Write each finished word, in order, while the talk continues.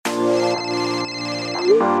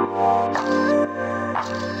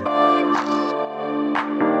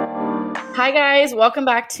Hi guys, welcome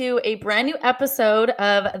back to a brand new episode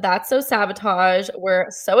of That's So Sabotage. We're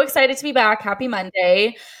so excited to be back. Happy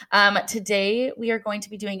Monday. Today we are going to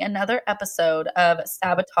be doing another episode of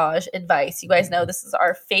Sabotage Advice. You guys know this is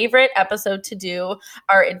our favorite episode to do,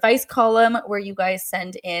 our advice column where you guys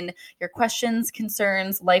send in your questions,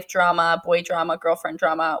 concerns, life drama, boy drama, girlfriend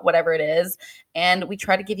drama, whatever it is. And we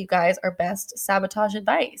try to give you guys our best sabotage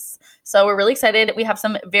advice. So we're really excited. We have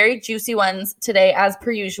some very juicy ones today as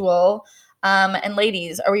per usual. And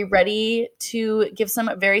ladies, are we ready to give some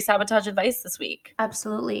very sabotage advice this week?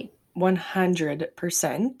 Absolutely.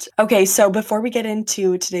 100%. Okay, so before we get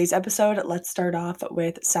into today's episode, let's start off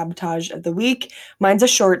with sabotage of the week. Mine's a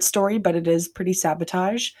short story, but it is pretty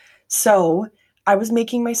sabotage. So I was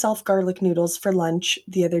making myself garlic noodles for lunch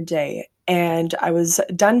the other day, and I was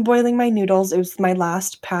done boiling my noodles. It was my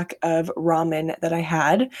last pack of ramen that I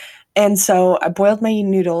had. And so I boiled my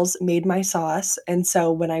noodles, made my sauce. And so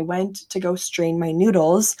when I went to go strain my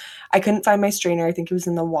noodles, I couldn't find my strainer. I think it was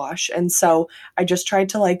in the wash. And so I just tried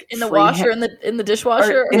to in the washer, in the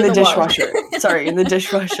dishwasher, in the dishwasher. Sorry, in the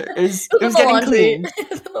dishwasher. It was getting cleaned.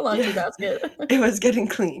 In the laundry basket. It was getting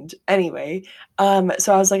cleaned. Anyway,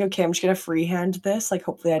 so I was like, okay, I'm just gonna freehand this. Like,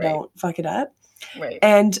 hopefully I don't fuck it up. Right.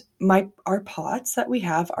 And our pots that we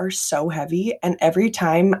have are so heavy, and every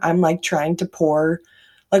time I'm like trying to pour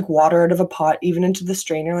like water out of a pot, even into the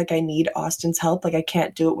strainer, like I need Austin's help. Like I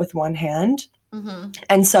can't do it with one hand. Mm-hmm.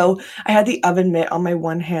 And so I had the oven mitt on my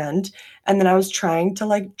one hand, and then I was trying to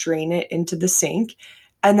like drain it into the sink.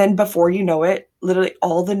 And then before you know it, literally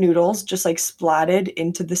all the noodles just like splatted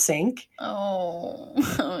into the sink.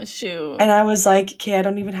 Oh, shoot. And I was like, okay, I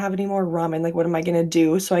don't even have any more ramen. Like, what am I going to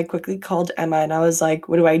do? So I quickly called Emma and I was like,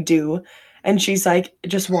 what do I do? And she's like,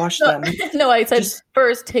 just wash them. No, I said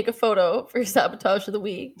first take a photo for your sabotage of the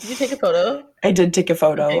week. Did you take a photo? I did take a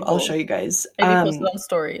photo. Okay, cool. I'll show you guys. Maybe post it on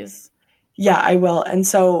stories. Yeah, I will. And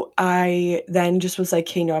so I then just was like,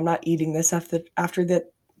 hey, no, I'm not eating this after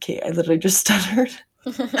that. Okay, I literally just stuttered.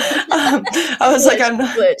 I was like, I'm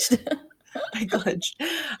not. Glitched. I glitched.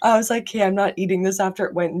 I was like, hey, I'm not eating this after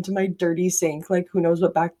it went into my dirty sink. Like, who knows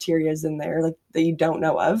what bacteria is in there, like, that you don't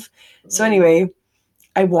know of. So anyway,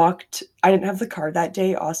 I didn't have the car that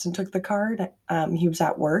day. Austin took the car. He was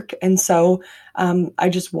at work. And so I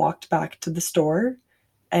just walked back to the store,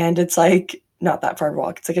 and it's like not that far of a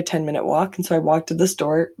walk. It's like a 10-minute walk. And so I walked to the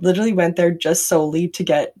store, literally went there just solely to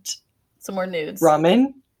get some more nudes,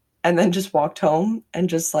 ramen, and then just walked home and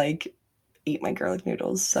just like ate my garlic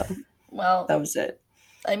noodles. So well, that was it.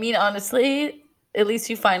 I mean, honestly, at least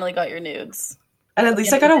you finally got your nudes. And at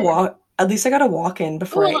least I got a walk. At least I got a walk in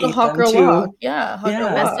before I ate hot them girl too. Walk. Yeah, hot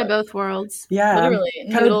girl walk. Best of both worlds. Yeah, literally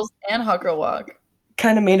noodles and hot girl walk.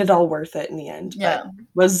 Kind of made it all worth it in the end. Yeah, but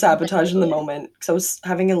was sabotage in the moment because I was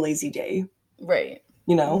having a lazy day. Right.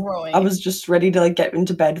 You know, I was just ready to like get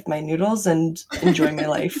into bed with my noodles and enjoy my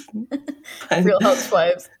life. Real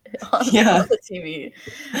Housewives on the TV.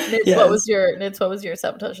 Nitz, yes. What was your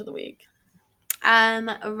sabotage of the week?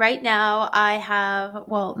 Right now I have,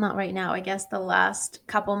 well, not right now, I guess the last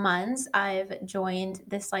couple months I've joined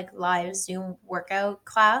this like live Zoom workout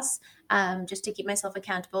class, just to keep myself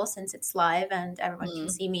accountable since it's live and everyone can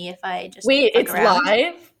see me if I just it's around.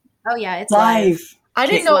 Live? Oh yeah, it's live. I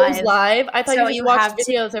didn't know it was live. I thought you just watched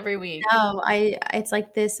videos every week. No, it's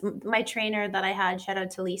like this. My trainer that I had, shout out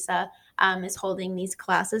to Lisa, is holding these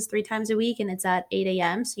classes 3 times a week, and it's at 8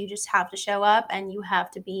 a.m. So you just have to show up and you have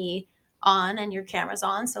to be on and your camera's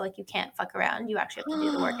on. So like you can't fuck around. You actually have to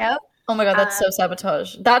do the workout. Oh my God, that's so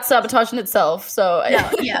sabotage. That's sabotage in itself. So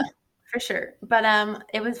yeah. For sure. But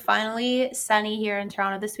it was finally sunny here in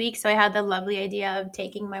Toronto this week. So I had the lovely idea of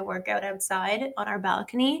taking my workout outside on our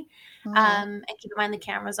balcony and keep in mind the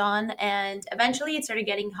camera's on. And eventually it started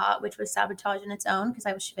getting hot, which was sabotage in its own because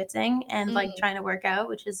I was schwitzing and like trying to work out,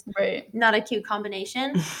 which is not a cute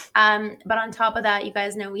combination. But on top of that, you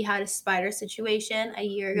guys know we had a spider situation a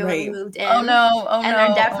year ago when we moved in. Oh no. And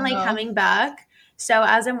they're definitely coming back. So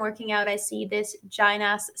as I'm working out, I see this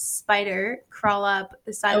giant-ass spider crawl up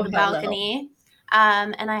the side of the balcony,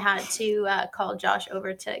 and I had to call Josh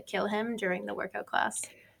over to kill him during the workout class.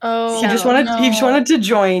 Oh, so, he just wanted to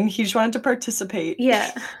join. He just wanted to participate.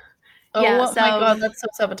 Yeah. Oh my God, that's so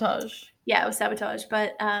sabotage. Yeah, it was sabotage,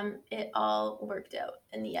 but it all worked out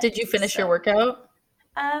in the end. Did you finish your workout?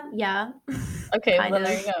 Yeah. Okay, well, then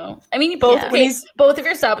there you go. I mean, both of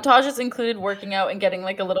your sabotages included working out and getting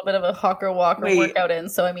like a little bit of a hawker walk or workout in.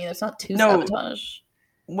 So I mean, it's not too sabotage.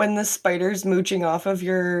 when the spider's mooching off of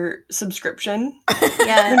your subscription.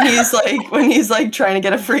 Yeah. when he's like trying to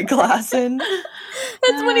get a free class in.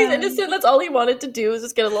 That's when he's innocent. That's all he wanted to do was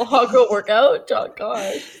just get a little hot girl workout. Oh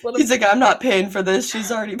gosh. He's like, I'm not paying for this.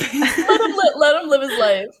 She's already paying. Let him live his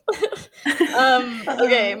life.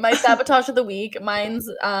 Okay, my sabotage of the week. Mine's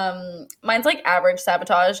like average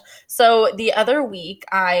sabotage. So the other week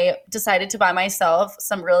I decided to buy myself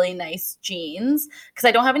some really nice jeans because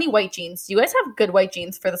I don't have any white jeans. Do you guys have good white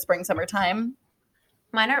jeans for the spring summertime?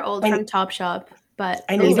 Mine are old from Topshop, but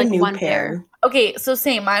I need like a new one pair. Okay, so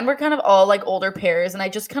same. Mine were kind of all like older pairs, and I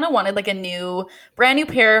just kind of wanted like a brand new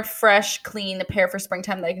pair, fresh, clean pair for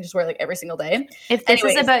springtime that I can just wear like every single day. If this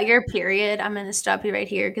is about your period, I'm going to stop you right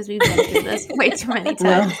here because we've been through this way too many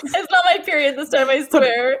times. It's not my period this time, I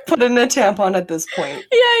swear. Put in a tampon at this point.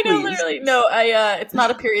 Yeah, I know, please. literally. No, it's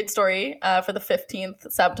not a period story for the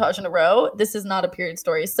 15th sabotage in a row. This is not a period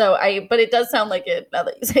story. But it does sound like it now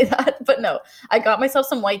that you say that. But no, I got myself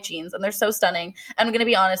some white jeans and they're so stunning. And I'm going to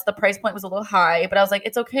be honest, the price point was a little high, but I was like,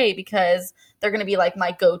 it's okay because they're going to be like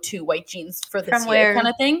my go-to white jeans for this year kind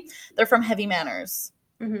of thing. They're from Heavy Manners.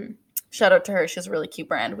 Mm-hmm. Shout out to her. She has a really cute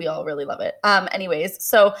brand. We all really love it. Anyways,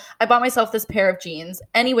 so I bought myself this pair of jeans.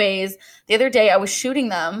 Anyways, the other day I was shooting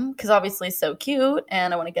them because obviously it's so cute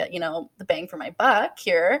and I want to get, the bang for my buck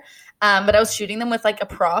here. But I was shooting them with like a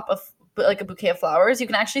prop of like a bouquet of flowers. You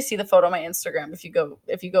can actually see the photo on my Instagram if you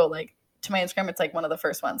go like to my Instagram. It's like one of the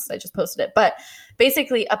first ones. I just posted it. But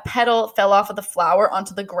basically a petal fell off of the flower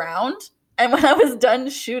onto the ground. And when I was done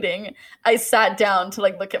shooting, I sat down to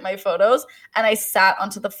like look at my photos and I sat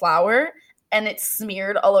onto the flower and it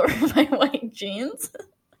smeared all over my white jeans.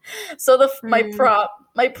 So my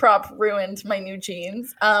prop ruined my new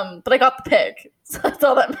jeans. But I got the pic. So that's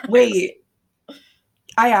all that matters. Wait.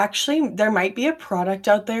 There might be a product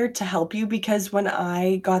out there to help you because when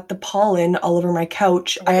I got the pollen all over my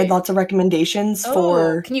couch, I had lots of recommendations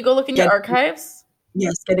for. Can you go look in your archives?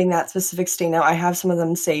 Yes, getting that specific stain out. I have some of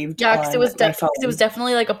them saved. Yeah, because it was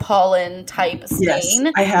definitely like a pollen type stain. Yes,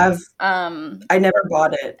 I have. I never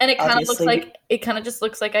bought it, and it kind of looks like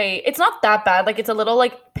it's not that bad. Like it's a little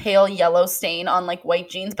like pale yellow stain on like white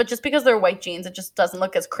jeans, but just because they're white jeans, it just doesn't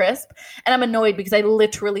look as crisp. And I'm annoyed because I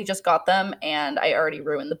literally just got them and I already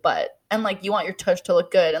ruined the butt. And like you want your tush to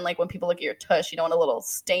look good, and like when people look at your tush, you don't want a little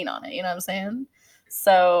stain on it. You know what I'm saying?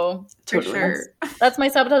 So for sure, that's my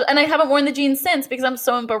sabotage, and I haven't worn the jeans since because I'm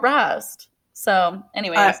so embarrassed. So,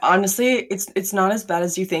 anyways, honestly, it's not as bad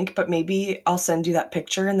as you think, but maybe I'll send you that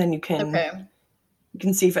picture, and then you can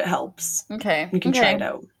see if it helps. Okay, you can try it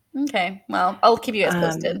out. Okay, well, I'll keep you guys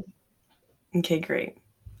posted. Okay, great.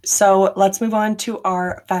 So let's move on to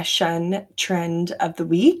our fashion trend of the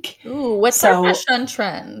week. Ooh, what's our fashion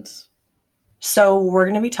trend? So we're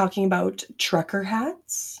going to be talking about trucker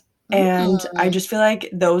hats. And I just feel like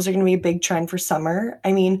those are going to be a big trend for summer.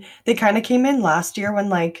 I mean, they kind of came in last year when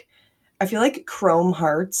like, I feel like chrome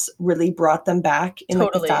hearts really brought them back in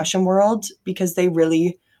like the fashion world because they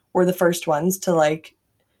really were the first ones to like,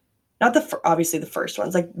 obviously the first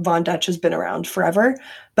ones, like Von Dutch has been around forever,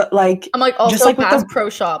 but like. I'm like also just like Bass Pro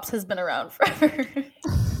Shops has been around forever.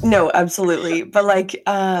 No, absolutely. But like,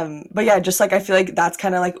 but yeah, just like, I feel like that's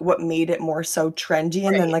kind of like what made it more so trendy.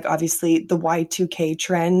 And then like, obviously the Y2K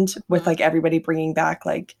trend with like everybody bringing back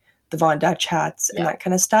like the Von Dutch hats and that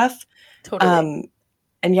kind of stuff. Totally.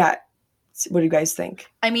 And yeah, what do you guys think?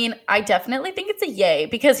 I mean, I definitely think it's a yay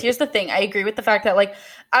because here's the thing. I agree with the fact that like,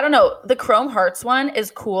 I don't know, the Chrome Hearts one is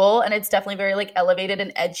cool and it's definitely very like elevated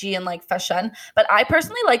and edgy and like fashion. But I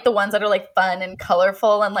personally like the ones that are like fun and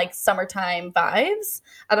colorful and like summertime vibes.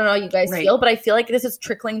 I don't know how you guys feel, but I feel like this is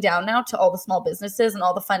trickling down now to all the small businesses and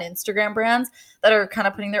all the fun Instagram brands that are kind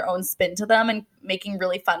of putting their own spin to them and making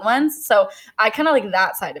really fun ones. So I kind of like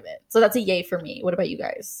that side of it. So that's a yay for me. What about you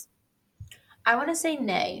guys? I want to say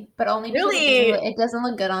nay, but only because it doesn't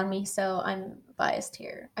look good on me, so I'm biased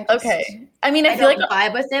here. Okay. I mean, I feel like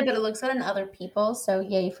vibe with it, but it looks good on other people, so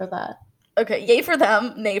yay for that. Okay, yay for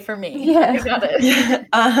them, nay for me. Yeah. I got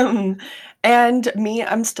it. And me,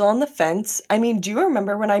 I'm still on the fence. I mean, do you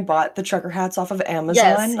remember when I bought the trucker hats off of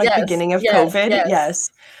Amazon, beginning of COVID?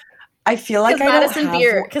 Yes. I feel like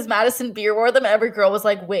because Madison Beer wore them, every girl was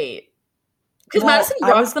like, wait. Because Madison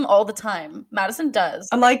rocks them all the time. Madison does.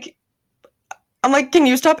 I'm like, can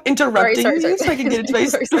you stop interrupting me so I can get into my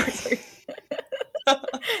story? Sorry.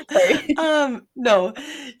 No.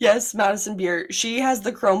 Yes, Madison Beer. She has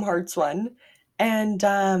the Chrome Hearts one. And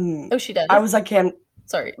she does. I was like,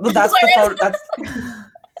 sorry. Well, that's the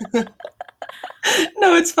photo.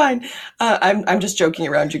 No, it's fine. I'm just joking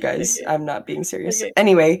around, you guys. Okay. I'm not being serious. Okay.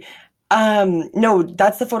 Anyway, no,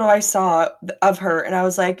 that's the photo I saw of her, and I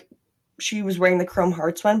was like, she was wearing the Chrome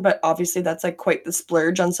Hearts one, but obviously that's like quite the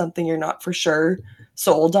splurge on something you're not for sure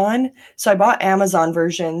sold on. So I bought Amazon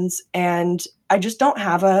versions, and I just don't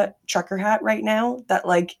have a trucker hat right now that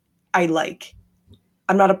like I like.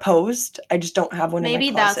 I'm not opposed. I just don't have one Maybe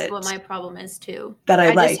in my closet. That's what my problem is too. That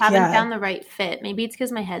I like, just haven't found the right fit. Maybe it's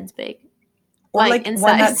because my head's big. Or like in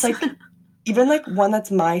one size. that's like, even like one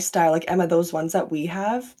that's my style, like Emma, those ones that we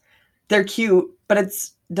have, they're cute, but it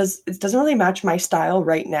doesn't really match my style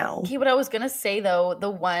right now. Okay, what I was gonna say though, the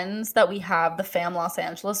ones that we have, the Fam Los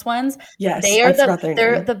Angeles ones, yes,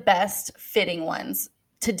 they're the best fitting ones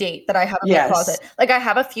to date that I have in my closet. Like I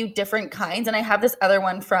have a few different kinds, and I have this other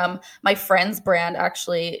one from my friend's brand,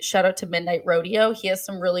 actually. Shout out to Midnight Rodeo. He has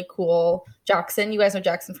some really cool Jackson. You guys know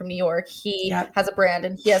Jackson from New York. He has a brand,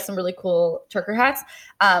 and he has some really cool trucker hats.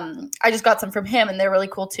 I just got some from him, and they're really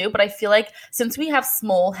cool too. But I feel like since we have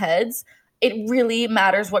small heads, it really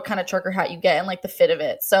matters what kind of trucker hat you get and like the fit of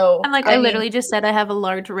it. So I'm like, I literally just said I have a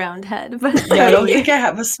large round head, but yeah, I don't think I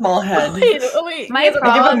have a small head. Wait. My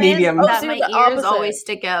problem is that my ears always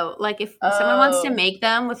stick out. Like if someone wants to make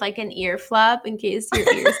them with like an ear flap in case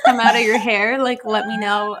your ears come out of your hair, like let me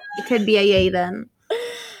know. It could be a yay then.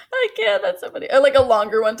 I can't. That's so funny. Or like a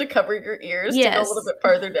longer one to cover your ears to go a little bit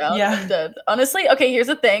farther down. Yeah. I'm dead. Honestly, okay, here's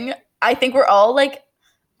the thing. I think we're all like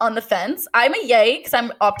on the fence. I'm a yay because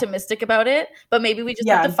I'm optimistic about it, but maybe we just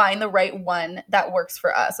have to find the right one that works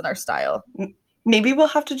for us and our style. Maybe we'll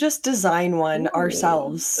have to just design one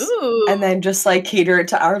ourselves and then just like cater it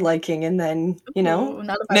to our liking, and then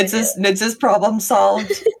Nitz's problem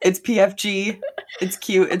solved. It's PFG. It's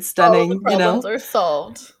cute. It's stunning. All the problems are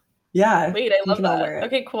solved. Yeah. Wait, I love that.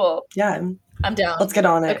 Okay, cool. Yeah. I'm down. Let's get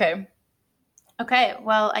on it. Okay,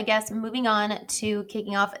 well, I guess moving on to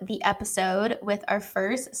kicking off the episode with our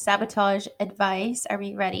first sabotage advice. Are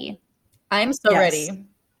we ready? I'm so ready.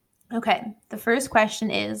 Okay, the first question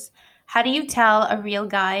is, how do you tell a real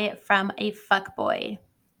guy from a fuckboy?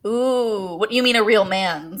 Ooh, what do you mean a real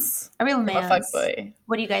man's? A real man's. A fuckboy.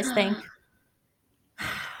 What do you guys think?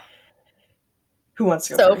 Who wants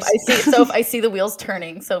to go first? Soph, I see the wheels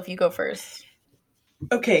turning. So if you go first.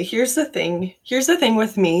 Okay, here's the thing. Here's the thing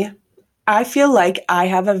with me. I feel like I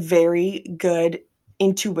have a very good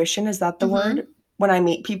intuition, is that the word? When I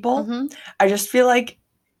meet people. I just feel like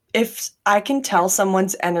if I can tell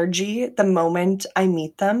someone's energy the moment I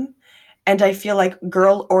meet them, and I feel like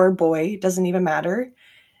girl or boy, doesn't even matter,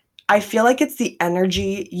 I feel like it's the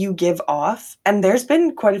energy you give off. And there's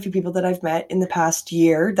been quite a few people that I've met in the past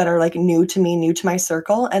year that are like new to me, new to my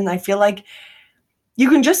circle. And I feel like you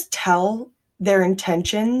can just tell their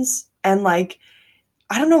intentions, and like,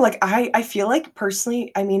 I don't know, like I feel like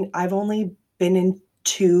personally, I mean, I've only been in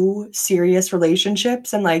 2 serious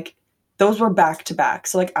relationships, and like those were back to back.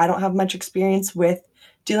 So like I don't have much experience with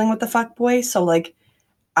dealing with the fuckboy. So like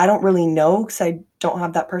I don't really know because I don't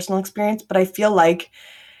have that personal experience, but I feel like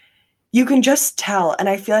you can just tell. And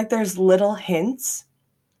I feel like there's little hints,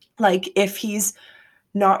 like if he's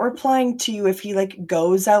not replying to you, if he like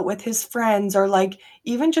goes out with his friends, or like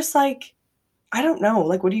even just like, I don't know,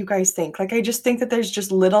 like what do you guys think? Like I just think that there's just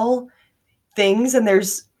little things, and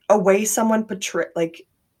there's a way someone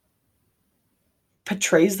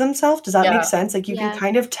portrays themselves. Does that make sense? Like you can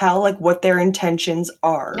kind of tell like what their intentions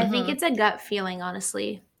are. I think it's a gut feeling,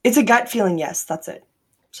 honestly. It's a gut feeling, yes, that's it.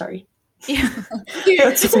 Sorry. Yeah.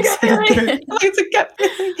 That's it's a gut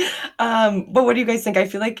feeling. But what do you guys think? I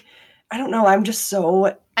feel like, I don't know, I'm just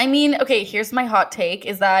so... I mean, okay, here's my hot take,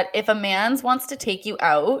 is that if a man wants to take you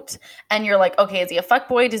out and you're like, okay, is he a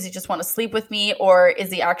fuckboy? Does he just want to sleep with me? Or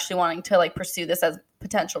is he actually wanting to like pursue this as a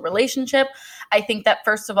potential relationship? I think that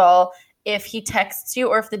first of all, if he texts you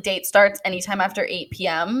or if the date starts anytime after 8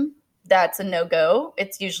 p.m., that's a no-go.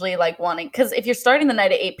 It's usually like wanting, because if you're starting the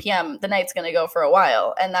night at 8 p.m., the night's going to go for a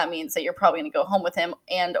while. And that means that you're probably going to go home with him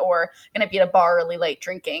and or going to be at a bar really late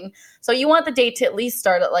drinking. So you want the date to at least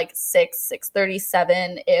start at like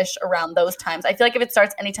 6:37-ish, around those times. I feel like if it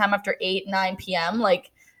starts anytime after 8, 9 p.m., like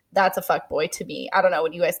that's a fuckboy to me. I don't know.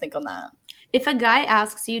 What do you guys think on that? If a guy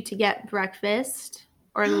asks you to get breakfast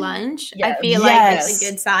or lunch, I feel like that's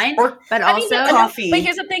a good sign. But also coffee. But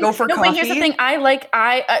here's the thing. Go for coffee. But here's the thing.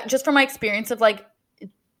 I just from my experience of like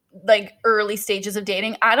early stages of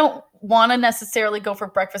dating, I don't want to necessarily go for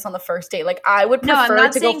breakfast on the first date. Like I would prefer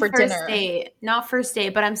to go for dinner. Not first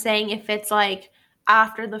date, but I'm saying if it's like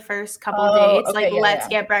after the first couple of dates, let's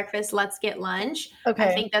get breakfast, let's get lunch. Okay.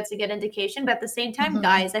 I think that's a good indication. But at the same time,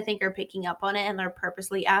 guys, I think are picking up on it and they're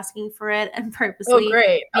purposely asking for it and purposely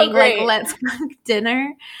being like, let's cook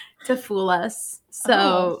dinner to fool us.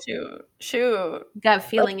 So shoot. Gut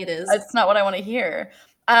feeling it is. That's not what I want to hear.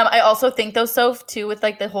 I also think though, Soph, too, with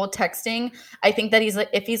like the whole texting, I think that he's like,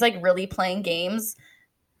 if he's like really playing games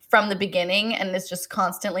from the beginning and is just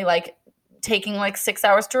constantly like taking like 6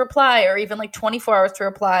 hours to reply or even like 24 hours to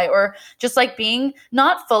reply or just like being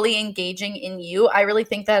not fully engaging in you, I really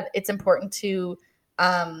think that it's important to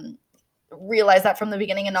realize that from the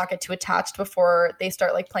beginning and not get too attached before they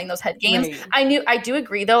start like playing those head games. Right. I do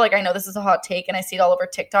agree though, like I know this is a hot take and I see it all over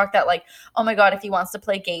TikTok that like, oh my God, if he wants to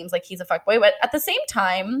play games, like he's a fuckboy. But at the same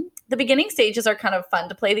time, the beginning stages are kind of fun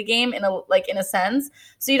to play the game in a sense.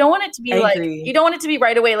 So you don't want it to be you don't want it to be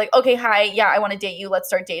right away like, okay, hi, yeah, I want to date you, let's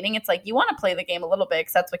start dating. It's like you want to play the game a little bit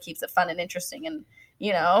because that's what keeps it fun and interesting, and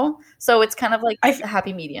you know, so it's kind of like a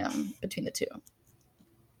happy medium between the two.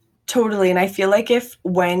 Totally. And I feel like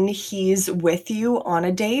when he's with you on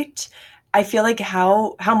a date, I feel like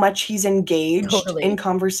how much he's engaged in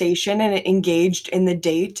conversation and engaged in the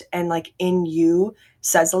date and like in you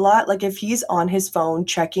says a lot. Like if he's on his phone,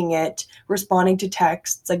 checking it, responding to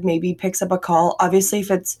texts, like maybe picks up a call. Obviously, if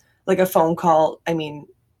it's like a phone call, I mean,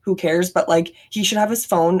 who cares? But like he should have his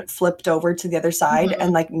phone flipped over to the other side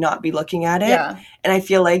and like not be looking at it. Yeah. And I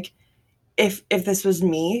feel like if this was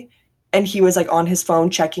me, and he was like on his phone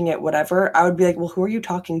checking it, whatever, I would be like, well, who are you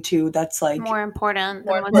talking to? That's like more important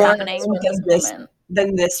than what's happening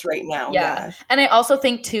than this right now. Yeah. And I also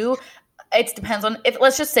think too, it depends on if,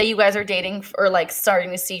 let's just say you guys are dating or like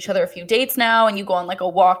starting to see each other a few dates now and you go on like a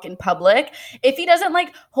walk in public. If he doesn't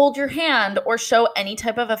like hold your hand or show any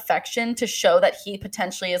type of affection to show that he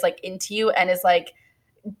potentially is like into you and is like,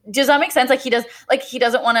 does that make sense? Like he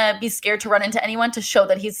doesn't want to be scared to run into anyone to show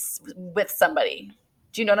that he's with somebody.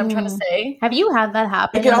 Do you know what I'm trying to say? Have you had that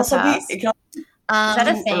happen? It can also be. Is that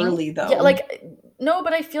a thing? Early though. Yeah, like no,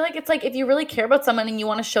 but I feel like it's like if you really care about someone and you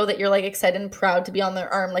want to show that you're like excited and proud to be on their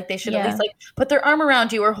arm, like they should at least like put their arm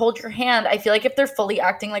around you or hold your hand. I feel like if they're fully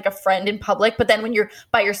acting like a friend in public, but then when you're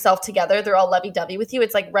by yourself together, they're all lovey-dovey with you.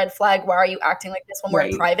 It's like red flag. Why are you acting like this when we're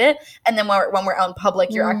in private? And then when we're out in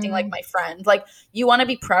public, you're acting like my friend. Like you want to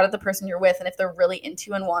be proud of the person you're with, and if they're really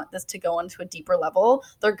into you and want this to go into a deeper level,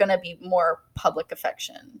 they're gonna be more public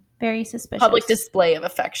affection. Very suspicious. Public display of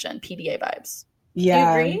affection, PDA vibes. Yeah.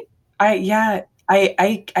 Do you agree?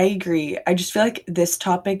 I agree. I just feel like this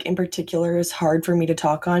topic in particular is hard for me to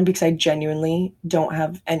talk on because I genuinely don't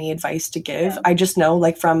have any advice to give. Yeah. I just know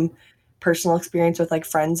like from personal experience with like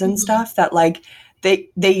friends and stuff that like they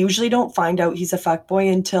usually don't find out he's a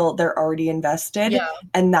fuckboy until they're already invested. Yeah.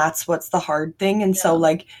 And that's what's the hard thing. And so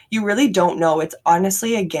like you really don't know. It's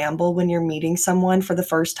honestly a gamble when you're meeting someone for the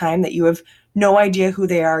first time that you have no idea who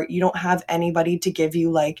they are. You don't have anybody to give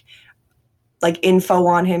you like info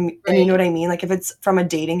on him. And you know what I mean? Like if it's from a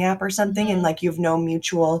dating app or something and like you have no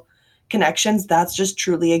mutual connections, that's just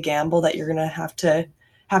truly a gamble that you're going to have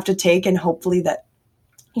to take. And hopefully that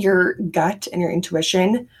your gut and your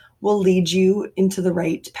intuition will lead you into the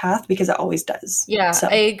right path because it always does. Yeah, so.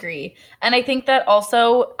 I agree. And I think that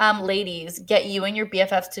also ladies, get you and your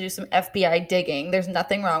BFFs to do some FBI digging. There's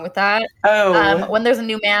nothing wrong with that. Oh. When there's a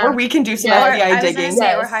new man. Or we can do some FBI digging.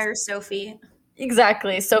 Or hire Sophie.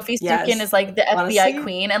 Exactly. Sophie Stukin is like the FBI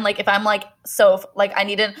queen. And like, if I'm like, Soph, like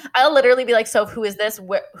I'll literally be like, Soph, who is this?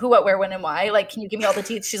 Who, what, where, when, and why? Like, can you give me all the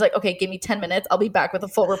teeth? She's like, okay, give me 10 minutes. I'll be back with a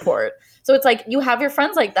full report. So it's like, you have your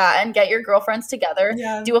friends like that and get your girlfriends together,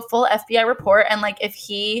 do a full FBI report. And like, if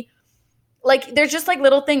he, like, there's just like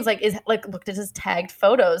little things like, looked at his tagged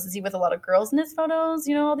photos. Is he with a lot of girls in his photos?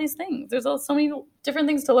 You know, all these things. There's so many different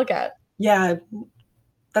things to look at. Yeah,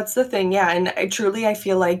 that's the thing. Yeah. And I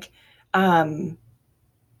feel like, I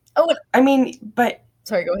mean, but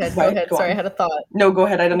sorry, go ahead. Sorry, I had a thought. No, go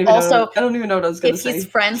ahead. I don't even know what I was going to say. If he's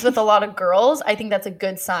friends with a lot of girls, I think that's a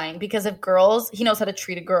good sign because if he knows how to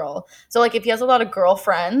treat a girl. So like if he has a lot of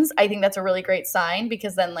girlfriends, I think that's a really great sign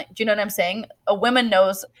because then like, do you know what I'm saying? A woman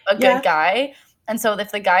knows a good guy. And so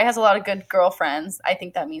if the guy has a lot of good girlfriends, I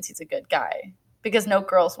think that means he's a good guy. Because no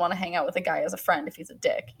girls want to hang out with a guy as a friend if he's a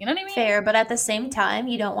dick. You know what I mean? Fair, but at the same time,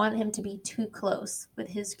 you don't want him to be too close with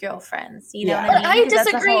his girlfriends. You know what I mean? I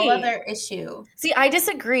disagree. That's a whole other issue. See, I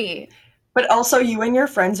disagree. But also, you and your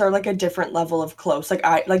friends are like a different level of close. Like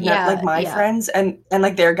my friends and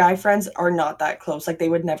like their guy friends are not that close. Like they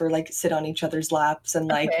would never like sit on each other's laps and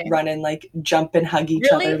like run and like jump and hug each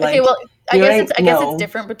other. Like, okay, well, I guess it's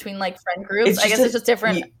different between like friend groups. I guess it's just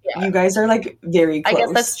different. You guys are like very close. I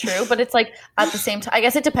guess that's true, but it's like at the same time. I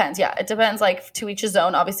guess it depends. Yeah, it depends. Like to each his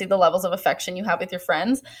own. Obviously, the levels of affection you have with your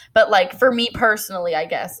friends. But like for me personally, I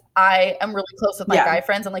guess I am really close with my guy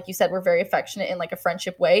friends, and like you said, we're very affectionate in like a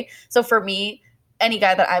friendship way. So for me, any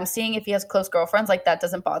guy that I'm seeing, if he has close girlfriends, like that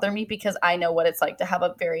doesn't bother me because I know what it's like to have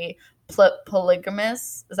a very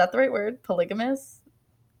polygamous. Is that the right word? Polygamous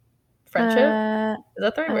friendship?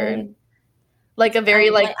 that the right word? Like a very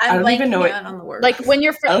I don't even know it on the word. Like when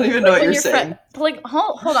you're I don't even know what you're saying.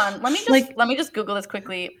 Hold on. Let me just Google this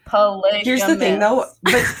quickly. Polygamous. Here's the thing though,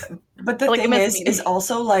 but the thing is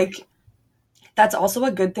also like that's also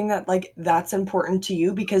a good thing that like that's important to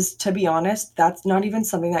you, because to be honest, that's not even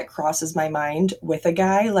something that crosses my mind with a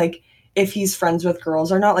guy. Like if he's friends with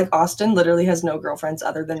girls or not. Like Austin literally has no girlfriends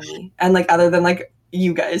other than me, and like other than like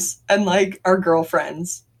you guys and like our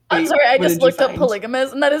girlfriends. I'm sorry, I just looked up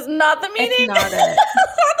polygamous, and that is not the meaning. It's not it.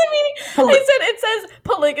 That's not the meaning. It says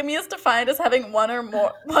polygamy is defined as having one or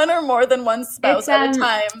more than one spouse at a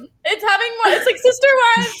time. It's having one. It's like sister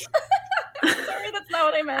wives. Sorry, that's not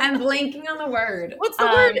what I meant. I'm blanking on the word. What's the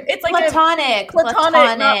word? It's like platonic, not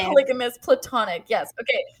polygamous. Platonic. Yes.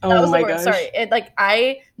 Okay. That was the word. Gosh. Sorry.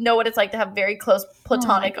 I know what it's like to have very close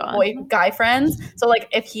platonic guy friends. So like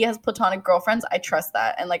if he has platonic girlfriends, I trust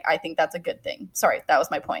that, and like I think that's a good thing. Sorry, that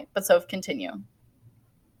was my point. But so continue.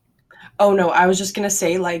 Oh no, I was just gonna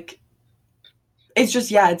say like it's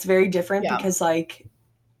just it's very different because like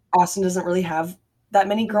Austin doesn't really have that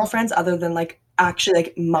many girlfriends other than like actually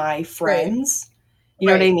like my friends. Right. You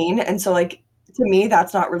know what I mean? And so like to me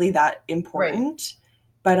that's not really that important.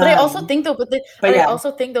 Right. But I also think though I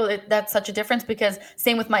also think though that's such a difference, because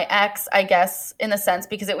same with my ex, I guess, in a sense,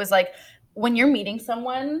 because it was like when you're meeting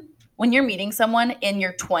someone in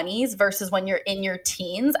your 20s versus when you're in your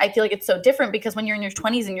teens, I feel like it's so different, because when you're in your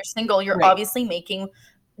 20s and you're single, you're obviously making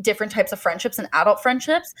different types of friendships and adult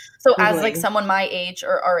friendships. So as like someone my age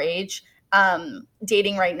or our age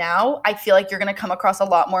dating right now, I feel like you're going to come across a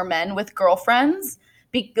lot more men with girlfriends,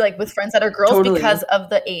 like with friends that are girls, because of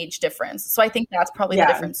the age difference. So I think that's probably the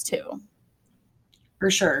difference too. For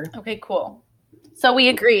sure. Okay, cool. So we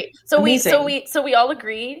agree. So we all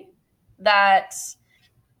agree that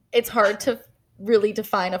it's hard to really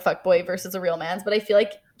define a fuckboy versus a real man's, but I feel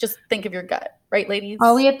like just think of your gut, right, ladies?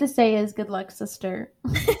 All we have to say is good luck, sister.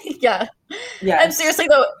 Yeah. And seriously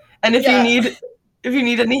though, and if you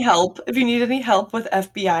need any help with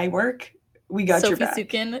FBI work, we got your back. Sophie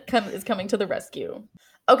Sukin is coming to the rescue.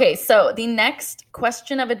 Okay, so the next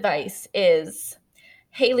question of advice is,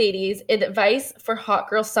 hey ladies, advice for hot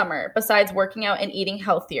girl summer besides working out and eating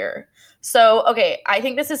healthier. So, okay, I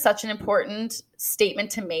think this is such an important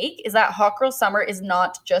statement to make, is that hot girl summer is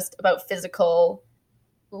not just about physical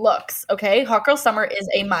looks, okay? Hot girl summer is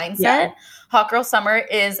a mindset. Yeah. Hot girl summer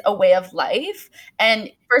is a way of life.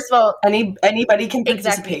 And first of all, anybody can participate.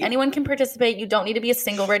 Exactly. Anyone can participate. You don't need to be a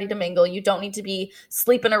single ready to mingle. You don't need to be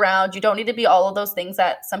sleeping around. You don't need to be all of those things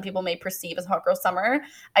that some people may perceive as hot girl summer.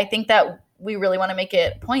 I think that we really want to make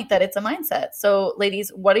it a point that it's a mindset. So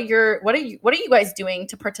ladies, what are you guys doing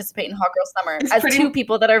to participate in hot girl summer as two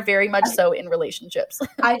people that are very much so in relationships?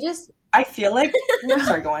 I feel like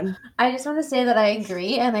sorry, go on. I just want to say that I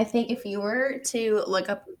agree, and I think if you were to look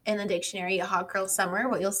up in the dictionary hot girl summer,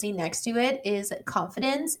 what you'll see next to it is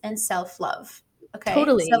confidence and self-love. Okay.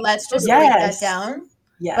 Totally. So let's just break that down.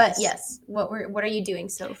 Yes. But yes, what are you doing,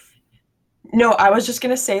 Soph? No, I was just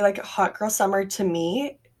gonna say like hot girl summer to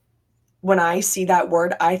me, when I see that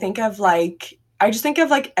word, I just think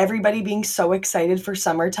of like everybody being so excited for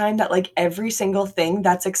summertime that like every single thing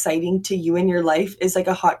that's exciting to you in your life is like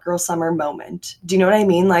a hot girl summer moment. Do you know what I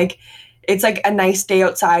mean? Like it's like a nice day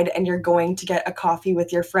outside and you're going to get a coffee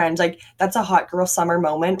with your friends. Like that's a hot girl summer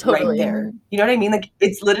moment right there. You know what I mean? Like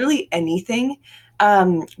it's literally anything.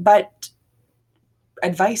 But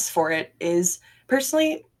advice for it is,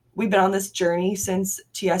 personally, we've been on this journey since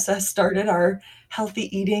TSS started our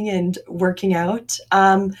healthy eating and working out.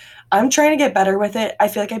 I'm trying to get better with it. I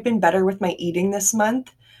feel like I've been better with my eating this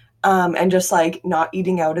month, and just like not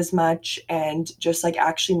eating out as much and just like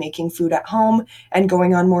actually making food at home and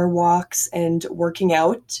going on more walks and working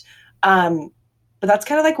out. But that's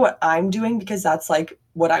kind of like what I'm doing, because that's like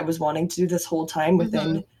what I was wanting to do this whole time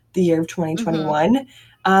within the year of 2021.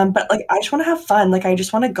 But like, I just want to have fun. Like, I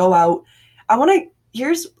just want to go out. I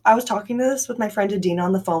was talking to this with my friend Adina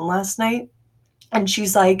on the phone last night, and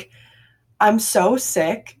she's like, I'm so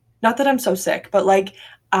sick. Not that I'm so sick, but like,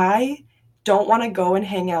 I don't want to go and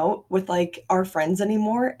hang out with like our friends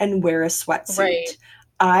anymore and wear a sweatsuit. Right.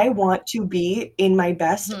 I want to be in my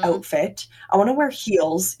best outfit. I want to wear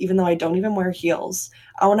heels, even though I don't even wear heels.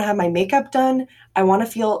 I want to have my makeup done. I want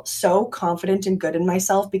to feel so confident and good in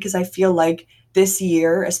myself, because I feel like this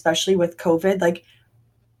year, especially with COVID, like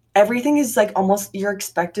everything is like almost you're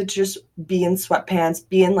expected to just be in sweatpants,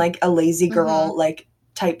 be in like a lazy girl like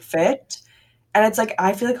type fit. And it's like,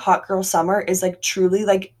 I feel like hot girl summer is like truly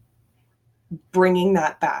like bringing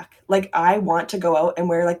that back. Like I want to go out and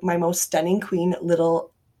wear like my most stunning queen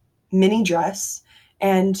little mini dress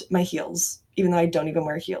and my heels. even though I don't even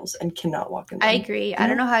wear heels and cannot walk in them. I agree. I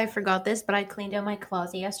don't know how I forgot this, but I cleaned out my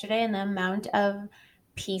closet yesterday, and the amount of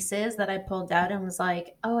pieces that I pulled out and was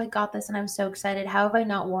like, oh, I got this and I'm so excited. How have I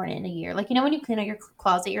not worn it in a year? Like, you know, when you clean out your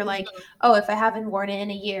closet, you're like, oh, if I haven't worn it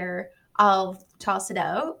in a year, I'll toss it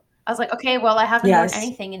out. I was like, okay, well, I haven't worn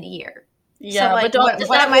anything in a year. Yeah, so, like, but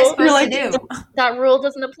what am I supposed to do? That rule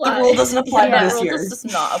doesn't apply. The rule doesn't apply to this year. That rule does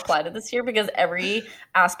not apply to this year because every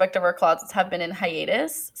aspect of our closets have been in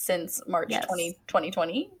hiatus since March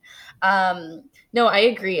 2020. No, I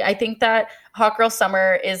agree. I think that hot girl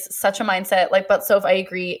summer is such a mindset. Like, but Soph, I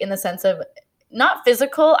agree in the sense of not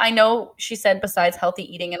physical. I know she said besides healthy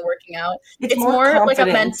eating and working out, it's more like a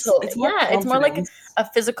mental. It's more like a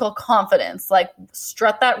physical confidence. Like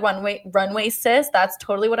strut that runway, sis. That's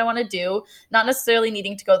totally what I want to do. Not necessarily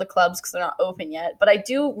needing to go to the clubs because they're not open yet, but I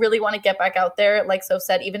do really want to get back out there. Like Soph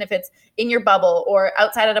said, even if it's in your bubble or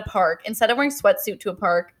outside at a park, instead of wearing sweatsuit to a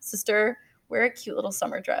park, sister, wear a cute little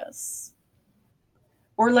summer dress.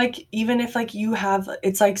 Or like even if like you have,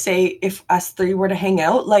 it's like say if us three were to hang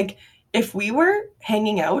out, like. If we were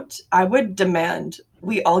hanging out, I would demand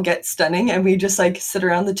we all get stunning and we just like sit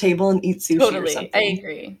around the table and eat sushi or something. I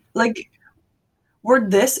agree. Like we're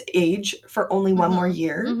this age for only one more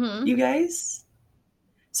year, you guys.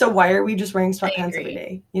 So why are we just wearing sweatpants every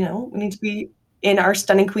day? You know, we need to be in our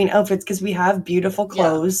stunning queen outfits because we have beautiful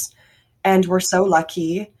clothes and we're so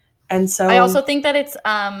lucky. And so I also think that it's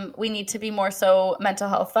we need to be more so mental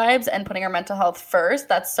health vibes and putting our mental health first.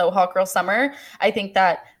 That's so hot girl summer. I think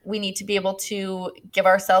that we need to be able to give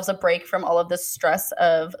ourselves a break from all of the stress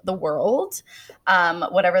of the world,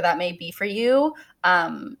 whatever that may be for you,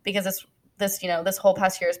 because this whole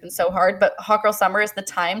past year has been so hard. But hot girl summer is the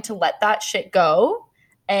time to let that shit go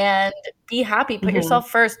and be happy. Put yourself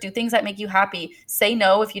first. Do things that make you happy. Say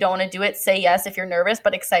no if you don't want to do it. Say yes if you're nervous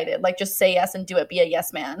but excited. Like just say yes and do it. Be a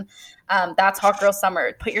yes man. That's hot girl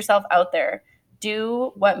summer. Put yourself out there.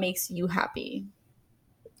 Do what makes you happy.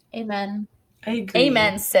 Amen. I agree.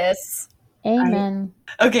 Amen, sis. Amen.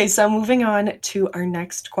 Okay, so moving on to our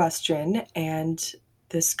next question. And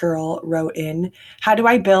this girl wrote in, how do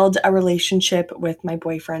I build a relationship with my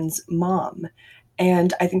boyfriend's mom?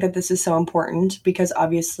 And I think that this is so important because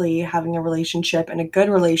obviously having a relationship and a good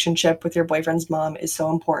relationship with your boyfriend's mom is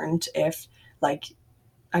so important if, like,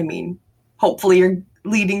 I mean, hopefully you're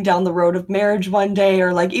leading down the road of marriage one day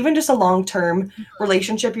or like even just a long-term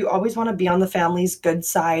relationship. You always want to be on the family's good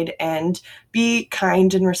side and be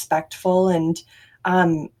kind and respectful. And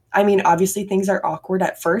I mean, obviously things are awkward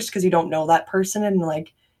at first because you don't know that person and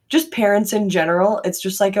like just parents in general, it's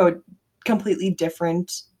just like a completely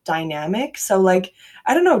different dynamic. So like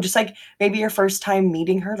I don't know, just like maybe your first time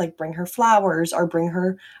meeting her, like bring her flowers or bring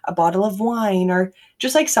her a bottle of wine or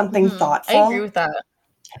just like something thoughtful. I agree with that.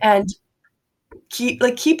 And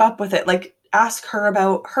keep up with it. Like ask her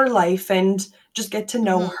about her life and just get to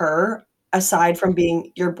know her aside from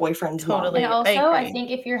being your boyfriend's mom. And also I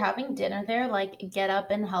think if you're having dinner there, like get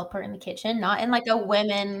up and help her in the kitchen, not in like a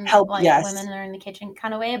women women are in the kitchen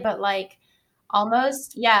kind of way, but like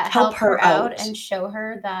almost, help her out and show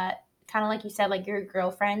her that kind of like you said, like your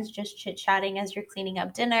girlfriends just chit-chatting as you're cleaning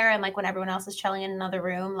up dinner and like when everyone else is chilling in another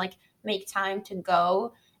room, like make time to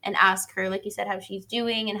go and ask her, like you said, how she's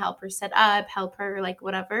doing and help her set up, help her like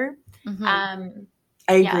whatever. I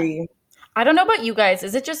agree. I don't know about you guys.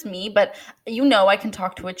 Is it just me? But I can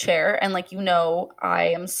talk to a chair and like, I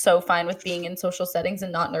am so fine with being in social settings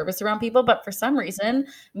and not nervous around people. But for some reason,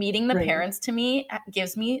 meeting the parents to me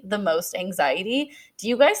gives me the most anxiety. Do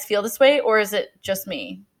you guys feel this way or is it just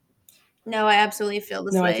me? No, I absolutely feel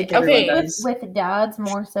this way. I think everyone does. With dads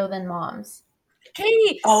more so than moms.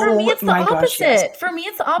 Okay, for me it's the opposite. Yes. For me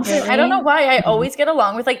it's the opposite. Really? I don't know why I always get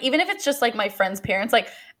along with like even if it's just like my friends' parents, like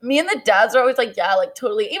me and the dads are always like, yeah, like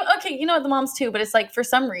totally. Even, okay, the moms too, but it's like for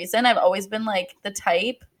some reason I've always been like the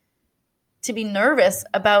type to be nervous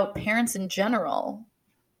about parents in general.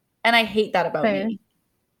 And I hate that about me.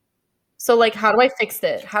 So like how do I fix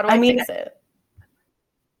it? How do I fix it?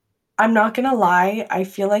 I'm not gonna lie, I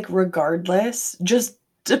feel like regardless,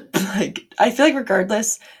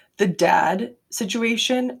 the dad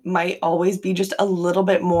situation might always be just a little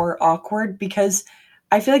bit more awkward because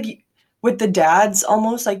I feel like with the dads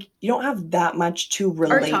almost like you don't have that much to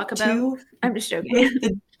relate to. I'm just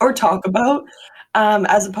joking. Or talk about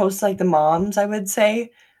as opposed to like the moms, I would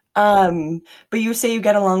say. But you say you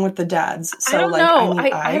get along with the dads. So I don't know.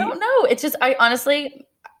 I don't know. It's just I honestly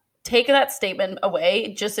take that statement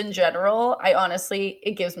away. Just in general,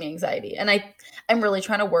 it gives me anxiety, and I'm really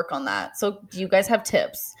trying to work on that. So, do you guys have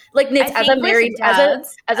tips? Like, Nitz, as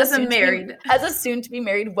a soon to be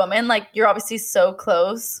married woman, like you're obviously so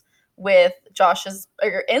close with Josh's or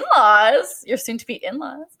your in-laws, your soon-to-be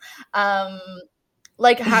in-laws.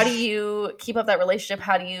 Like, how do you keep up that relationship?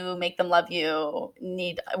 How do you make them love you?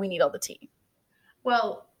 We need all the tea.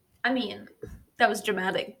 Well, I mean, that was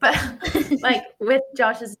dramatic, but like with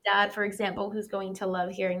Josh's dad, for example, who's going to love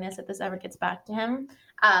hearing this if this ever gets back to him.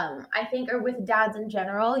 I think, or with dads in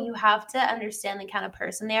general, you have to understand the kind of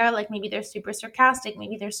person they are. Like maybe they're super sarcastic,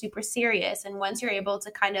 maybe they're super serious. And once you're able to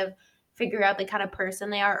kind of figure out the kind of person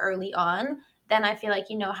they are early on, then I feel like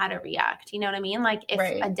you know how to react. You know what I mean? Like if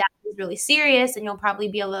a dad is really serious, and you'll probably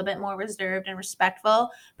be a little bit more reserved and respectful.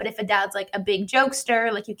 But if a dad's like a big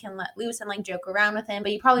jokester, like you can let loose and like joke around with him.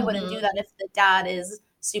 But you probably wouldn't do that if the dad is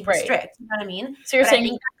super strict. You know what I mean? So you're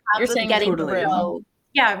saying getting totally.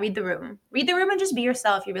 Yeah, read the room. Read the room and just be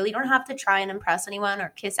yourself. You really don't have to try and impress anyone or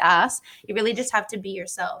kiss ass. You really just have to be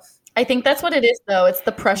yourself. I think that's what it is, though. It's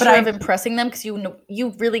the pressure of impressing them because you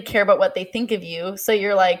really care about what they think of you. So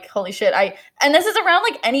you're like, holy shit. And this is around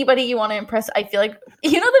like anybody you want to impress. I feel like,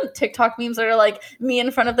 you know, the TikTok memes that are like me in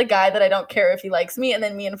front of the guy that I don't care if he likes me, and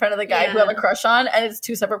then me in front of the guy who I have a crush on, and it's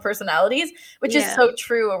two separate personalities, which is so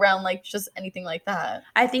true around like just anything like that.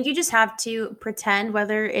 I think you just have to pretend,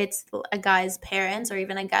 whether it's a guy's parents or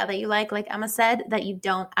even a guy that you like Emma said, that you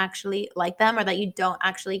don't actually like them or that you don't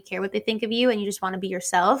actually care what they think of you, and you just want to be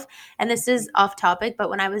yourself. And this is off topic,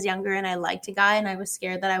 but when I was younger and I liked a guy and I was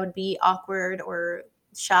scared that I would be awkward or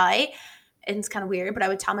shy, and it's kind of weird, but I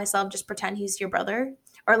would tell myself, just pretend he's your brother,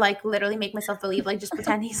 or like literally make myself believe, like just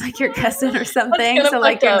pretend he's like your cousin or something. So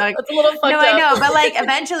like you're like, it's a little fucked up. I know, but like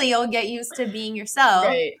eventually you'll get used to being yourself.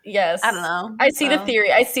 Right. Yes. I don't know. I see the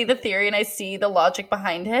theory. I see the theory and I see the logic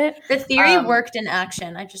behind it. The theory worked in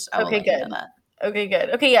action. I okay, good. Okay, good.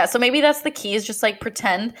 Okay, yeah. So maybe that's the key, is just like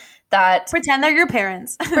pretend they're your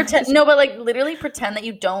parents. No, but like literally pretend that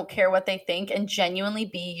you don't care what they think and genuinely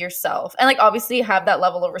be yourself. And like obviously have that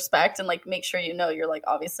level of respect and like make sure you know you're like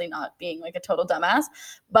obviously not being like a total dumbass.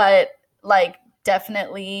 But like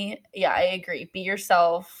definitely, yeah, I agree. Be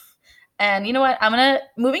yourself. And you know what?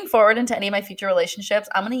 moving forward into any of my future relationships,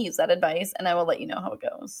 I'm going to use that advice and I will let you know how it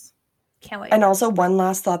goes. Can't wait. And also one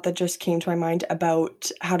last thought that just came to my mind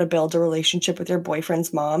about how to build a relationship with your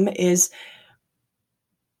boyfriend's mom is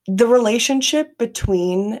the relationship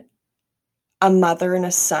between a mother and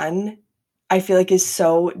a son, I feel like is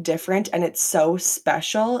so different, and it's so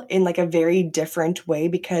special in like a very different way,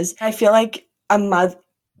 because I feel like I'm not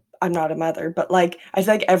a mother, but like I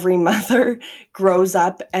feel like every mother grows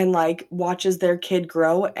up and like watches their kid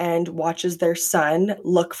grow and watches their son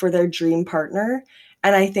look for their dream partner.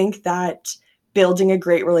 And I think that building a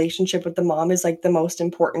great relationship with the mom is like the most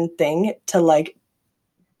important thing to like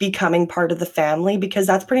becoming part of the family, because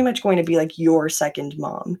that's pretty much going to be like your second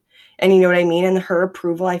mom. And you know what I mean? And her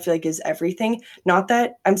approval, I feel like, is everything. Not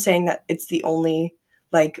that I'm saying that it's the only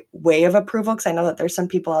like way of approval, because I know that there's some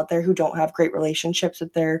people out there who don't have great relationships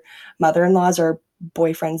with their mother-in-laws or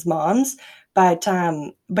boyfriends' moms. But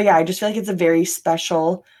yeah, I just feel like it's a very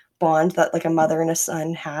special bond that like a mother and a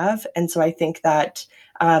son have. And so I think that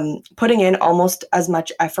putting in almost as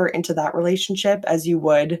much effort into that relationship as you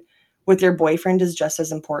would with your boyfriend is just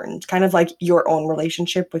as important. Kind of like your own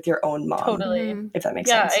relationship with your own mom. Totally. If that makes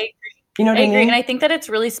sense. Yeah, I agree. You know what I mean? And I think that it's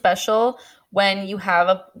really special when you have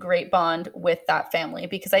a great bond with that family,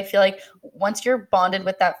 because I feel like once you're bonded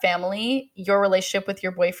with that family, your relationship with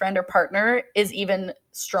your boyfriend or partner is even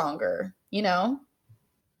stronger, you know?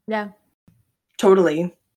 Yeah.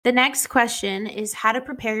 Totally. The next question is how to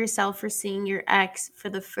prepare yourself for seeing your ex for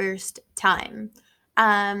the first time.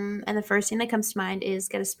 And the first thing that comes to mind is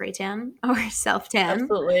get a spray tan or self tan.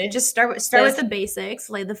 Absolutely. Just start with the basics,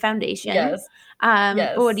 lay the foundation. Yes.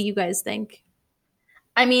 What do you guys think?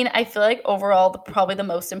 I mean, I feel like overall, probably the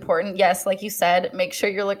most important, yes, like you said, make sure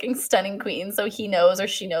you're looking stunning queen so he knows or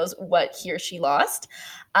she knows what he or she lost.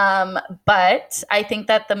 But I think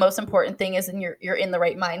that the most important thing is you're in the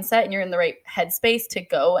right mindset and you're in the right headspace to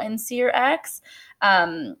go and see your ex.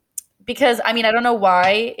 Because, I mean, I don't know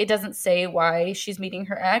why it doesn't say why she's meeting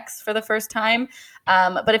her ex for the first time.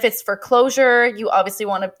 But if it's for closure, you obviously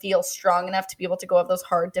want to feel strong enough to be able to go have those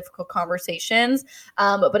hard, difficult conversations.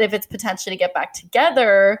 But if it's potentially to get back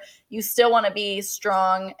together, you still want to be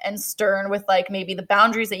strong and stern with like maybe the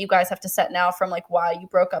boundaries that you guys have to set now from like why you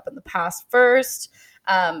broke up in the past first.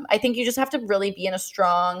 I think you just have to really be in a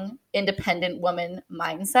strong, independent woman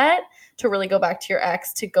mindset to really go back to your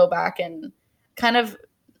ex, to go back and kind of,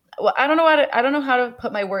 well, I don't know how to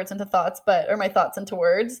put my words into thoughts, or my thoughts into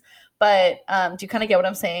words, but do you kind of get what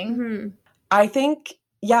I'm saying? Mm-hmm. I think,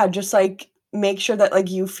 yeah, just like make sure that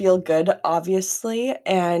like you feel good, obviously,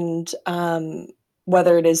 and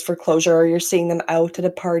whether it is for closure or you're seeing them out at a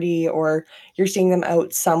party or you're seeing them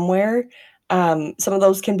out somewhere. Some of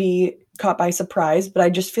those can be caught by surprise, but I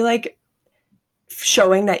just feel like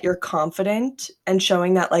showing that you're confident and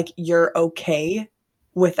showing that like you're okay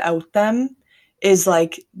without them is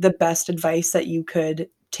like the best advice that you could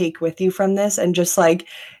take with you from this. And just like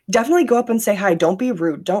definitely go up and say hi. Don't be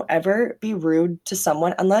rude. Don't ever be rude to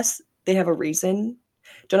someone unless they have a reason.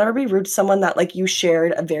 Don't ever be rude to someone that like you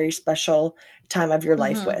shared a very special time of your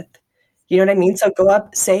life with. You know what I mean? So go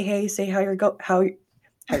up, say hey, say how you're going, how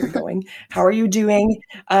are you doing?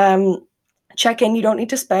 Check in. You don't need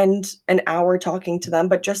to spend an hour talking to them,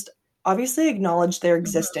 but just obviously acknowledge their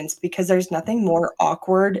existence, because there's nothing more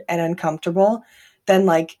awkward and uncomfortable than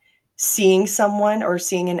like seeing someone or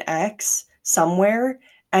seeing an ex somewhere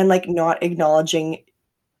and like not acknowledging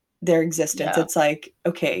their existence. It's like,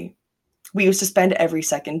 okay, we used to spend every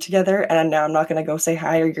second together and now I'm not going to go say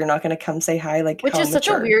hi, or you're not going to come say hi. Like, which is such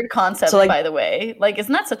a weird concept, like, by the way. Like,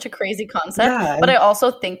 isn't that such a crazy concept? Yeah. But I also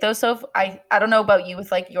think though, so I don't know about you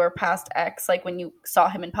with like your past ex, like when you saw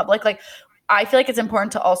him in public, like I feel like it's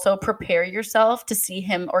important to also prepare yourself to see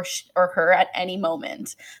him or her at any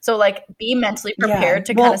moment. So like be mentally prepared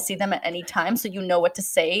to kind of see them at any time, so you know what to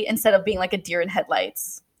say instead of being like a deer in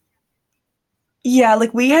headlights. Yeah,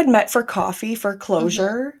 like we had met for coffee for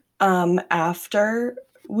closure after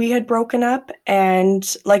we had broken up,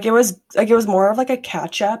 and like it was more of like a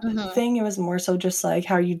catch up thing. It was more so just like,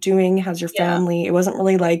 how are you doing? How's your family? It wasn't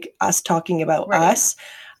really like us talking about us.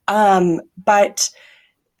 But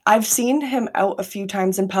I've seen him out a few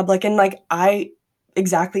times in public, and like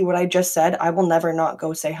exactly what I just said, I will never not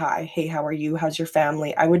go say hi. Hey, how are you? How's your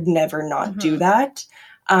family? I would never not do that.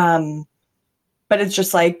 But it's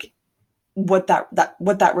just like what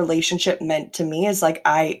that relationship meant to me is like,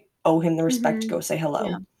 I owe him the respect to go say hello.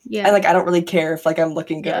 Yeah. And like, I don't really care if like I'm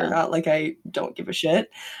looking good or not. Like, I don't give a shit.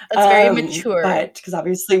 That's very mature. But because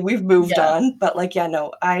obviously we've moved on, but like,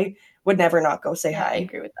 no, I would never not go say hi. I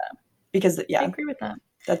agree with that. Because I agree with that.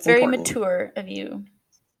 That's very important. Mature of you.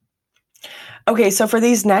 Okay, so for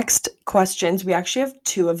these next questions, we actually have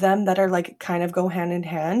two of them that are like kind of go hand in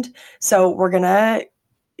hand. So we're gonna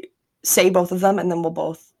say both of them and then we'll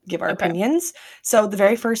both give our opinions. So the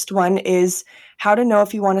very first one is how to know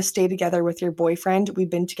if you want to stay together with your boyfriend. We've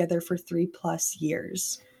been together for 3+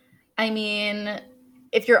 years. I mean,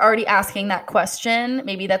 if you're already asking that question,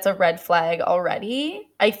 maybe that's a red flag already.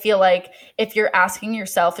 I feel like if you're asking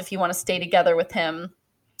yourself if you want to stay together with him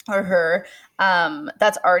or her,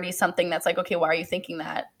 that's already something that's like, okay, why are you thinking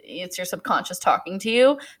that? It's your subconscious talking to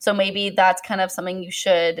you. So maybe that's kind of something you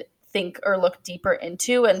should think or look deeper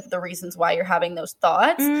into, and the reasons why you're having those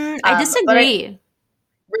thoughts. I disagree.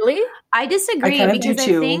 Really? I disagree because I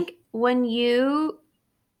think when you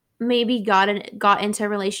maybe got into a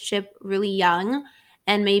relationship really young,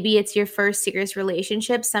 and maybe it's your first serious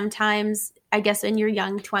relationship, sometimes I guess in your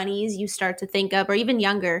young 20s you start to think of, or even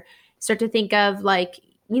younger, start to think of like,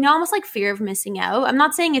 almost like fear of missing out. I'm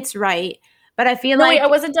not saying it's right, but I feel like... Wait, I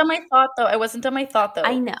wasn't done my thought though.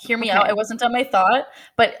 I know. Hear me out. I wasn't done my thought,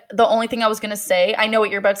 but the only thing I was going to say, I know what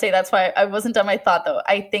you're about to say. That's why I wasn't done my thought though.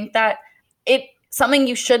 I think that something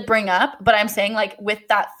you should bring up, but I'm saying like with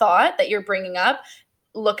that thought that you're bringing up,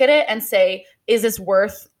 look at it and say, is this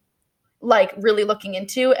worth like really looking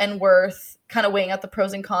into and worth kind of weighing out the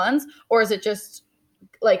pros and cons? Or is it just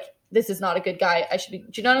like, this is not a good guy, I should be, do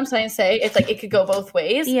you know what I'm trying to say? It's like, it could go both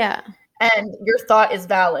ways. Yeah. And your thought is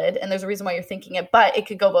valid and there's a reason why you're thinking it, but it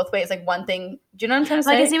could go both ways. Like one thing, do you know what I'm trying to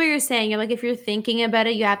say? Like I see what you're saying. Like if you're thinking about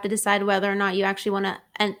it, you have to decide whether or not you actually want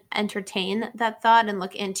to entertain that thought and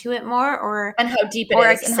look into it more, and how deep it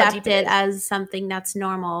or is, accept it as something that's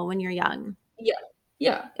normal when you're young. Yeah.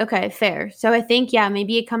 Yeah. Okay, fair. So I think,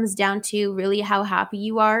 maybe it comes down to really how happy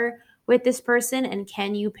you are with this person, and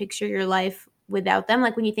can you picture your life without them?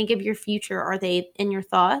 Like when you think of your future, are they in your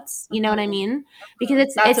thoughts? You know what I mean?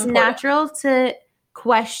 Because it's natural to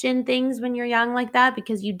question things when you're young like that,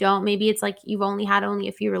 because maybe it's like you've only had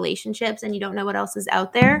a few relationships and you don't know what else is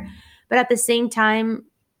out there. But at the same time,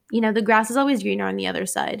 the grass is always greener on the other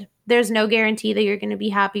side. There's no guarantee that you're going to be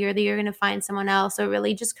happy or that you're going to find someone else. So it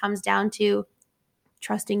really just comes down to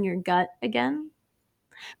trusting your gut again.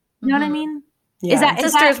 You know what I mean? Yeah.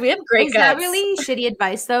 Sisters, we have great guts. Is that really shitty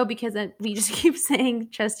advice though? Because we just keep saying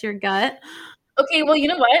trust your gut. Okay, well, you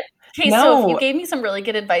know what? Okay, so you gave me some really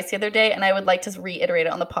good advice the other day, and I would like to reiterate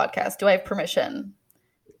it on the podcast. Do I have permission?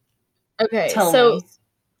 Okay, Tell me.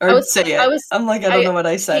 Or say it. I'm like, I don't know what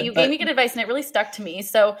I said. Okay, you gave me good advice, and it really stuck to me.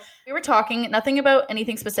 So we were talking, nothing about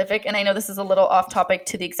anything specific, and I know this is a little off topic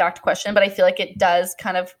to the exact question, but I feel like it does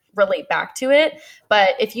kind of relate back to it.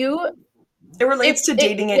 But if you It relates to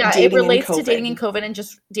dating it relates to dating in COVID and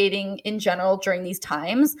just dating in general during these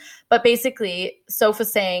times. But basically,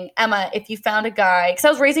 Sopha's saying, Emma, if you found a guy, because I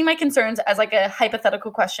was raising my concerns as like a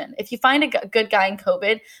hypothetical question. If you find a good guy in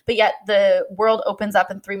COVID, but yet the world opens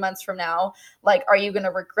up in 3 months from now, like, are you going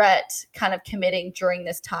to regret kind of committing during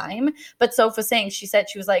this time? But Sopha's saying, she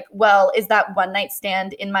was like, well, is that one night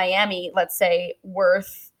stand in Miami, let's say,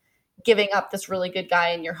 worth giving up this really good guy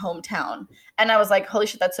in your hometown? And I was like, holy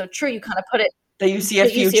shit, that's so true. You kind of put it that you see a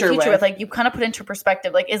future with. Like, you kind of put into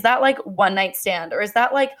perspective, like, is that like one night stand, or is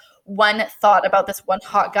that like one thought about this one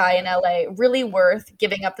hot guy in LA really worth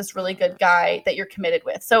giving up this really good guy that you're committed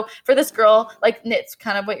with? So for this girl, like, it's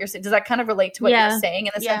kind of what you're saying. Does that kind of relate to what you're saying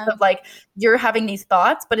in the sense of like, you're having these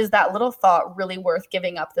thoughts, but is that little thought really worth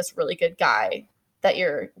giving up this really good guy that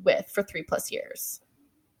you're with for 3+ years?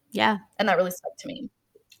 Yeah. And that really stuck to me.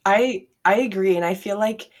 I agree. And I feel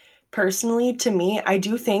like personally, to me, I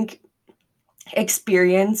do think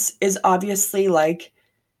experience is obviously like,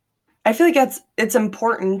 I feel like it's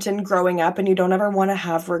important in growing up, and you don't ever want to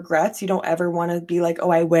have regrets. You don't ever want to be like, oh,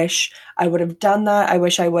 I wish I would have done that. I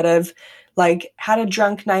wish I would have like had a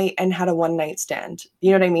drunk night and had a one night stand. You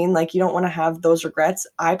know what I mean? Like, you don't want to have those regrets.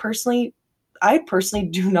 I personally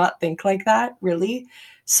do not think like that, really.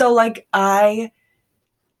 So like, I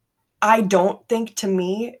don't think, to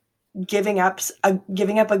me, giving up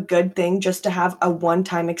a good thing just to have a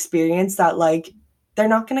one-time experience that like they're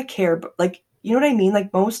not going to care, but like, you know what I mean?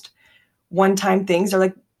 Like, most one-time things are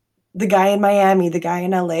like the guy in Miami, the guy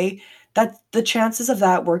in LA, that the chances of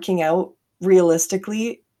that working out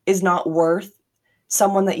realistically is not worth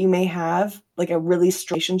someone that you may have like a really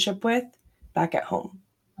strong relationship with back at home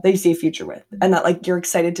that you see a future with, and that like you're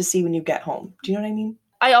excited to see when you get home. Do you know what I mean?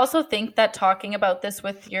 I also think that talking about this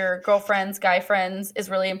with your girlfriends, guy friends is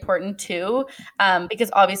really important too,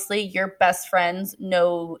 because obviously your best friends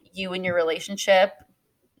know you and your relationship,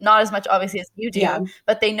 not as much obviously as you do,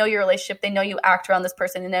 but they know your relationship. They know you act around this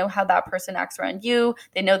person. They know how that person acts around you.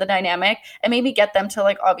 They know the dynamic, and maybe get them to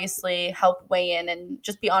like obviously help weigh in and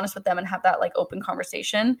just be honest with them and have that like open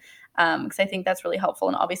conversation. Because I think that's really helpful.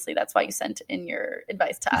 And obviously that's why you sent in your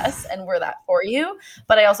advice to us and we're that for you.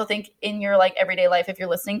 But I also think in your like everyday life, if you're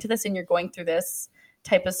listening to this and you're going through this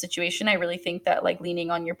type of situation, I really think that like leaning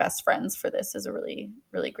on your best friends for this is a really,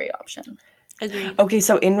 really great option. Agreed. Okay,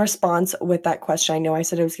 so in response with that question, I know I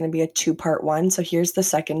said it was going to be a 2-part one. So here's the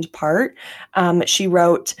second part. She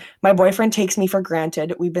wrote, my boyfriend takes me for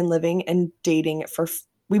granted. We've been living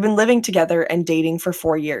together and dating for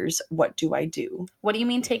 4 years. What do I do? What do you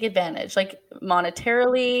mean take advantage? Like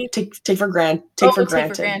monetarily? Take for granted. Take for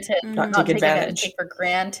granted. Mm-hmm. Not take advantage. Take for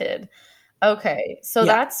granted. Okay. So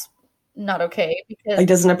that's not okay because like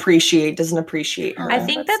doesn't appreciate her. I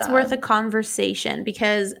think that's worth a conversation,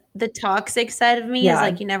 because the toxic side of me is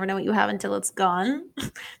like, you never know what you have until it's gone.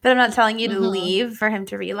 But I'm not telling you to leave for him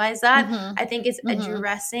to realize that. I think it's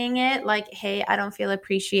addressing it like, hey, I don't feel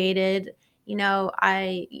appreciated. You know,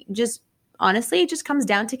 honestly, it just comes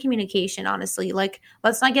down to communication, honestly. Like,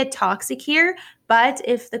 let's not get toxic here. But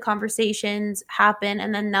if the conversations happen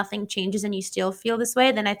and then nothing changes and you still feel this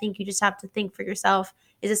way, then I think you just have to think for yourself,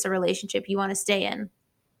 is this a relationship you want to stay in?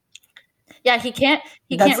 Yeah, he can't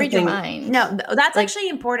read your mind. No, that's like, actually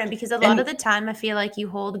important, because a lot of the time I feel like you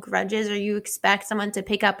hold grudges or you expect someone to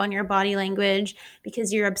pick up on your body language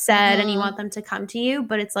because you're upset and you want them to come to you.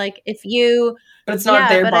 But it's like, if you... But it's not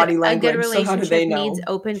their body language, a good relationship so how do they know? Needs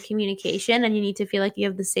open communication, and you need to feel like you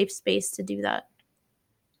have the safe space to do that.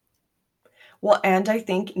 Well, and I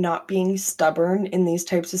think not being stubborn in these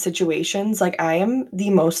types of situations, like I am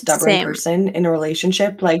the most stubborn person in a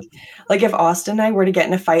relationship. Like if Austin and I were to get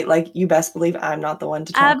in a fight, like you best believe I'm not the one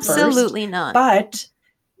to talk Absolutely first. Not.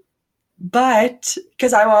 But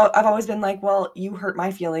because I've always been like, well, you hurt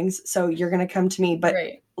my feelings, so you're going to come to me. But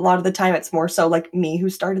a lot of the time it's more so like me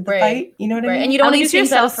who started the fight. You know what I mean? And you don't want to do things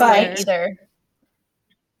self-aware either.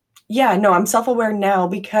 Yeah, no, I'm self-aware now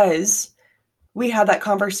because we had that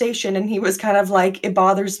conversation and he was kind of like, it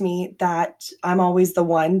bothers me that I'm always the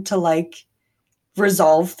one to like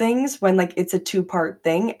resolve things when like it's a 2-part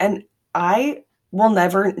thing. And I will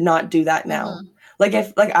never not do that now. Like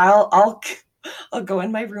if like I'll go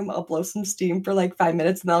in my room, I'll blow some steam for like 5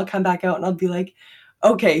 minutes and then I'll come back out and I'll be like,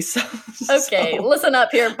 okay, listen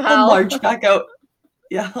up here, pal. I'll march back out.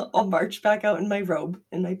 Yeah, I'll march back out in my robe,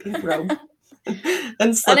 in my pink robe.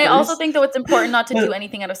 And I also think that it's important not to do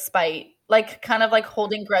anything out of spite. Like kind of like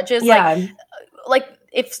holding grudges. Yeah. Like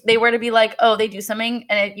if they were to be like, oh, they do something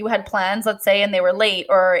and you had plans, let's say, and they were late,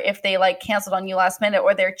 or if they like canceled on you last minute,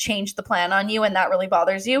 or they changed the plan on you and that really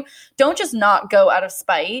bothers you, don't just not go out of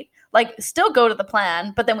spite. Like still go to the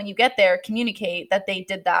plan, but then when you get there, communicate that they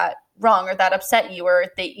did that wrong or that upset you, or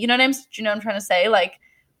they, you know what I'm trying to say? Like,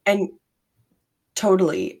 and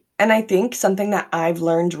totally. And I think something that I've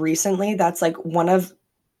learned recently that's like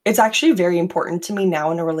it's actually very important to me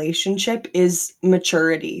now in a relationship is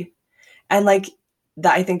maturity. And like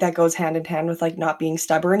that, I think that goes hand in hand with like not being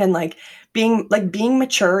stubborn and like being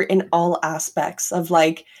mature in all aspects of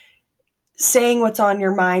like saying what's on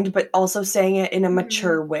your mind, but also saying it in a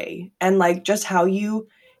mature way, and like just how you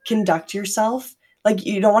conduct yourself. Like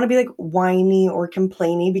you don't want to be like whiny or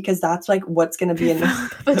complainy, because that's like what's going to be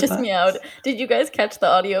enough. Pippa just meowed. Did you guys catch the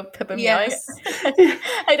audio of Pippa meowing? Yes.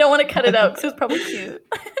 I don't want to cut it out because it was probably cute.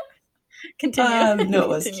 Continue. No, it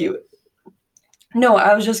was cute. No,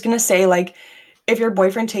 I was just going to say, like, if your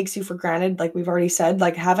boyfriend takes you for granted, like we've already said,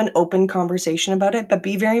 like have an open conversation about it, but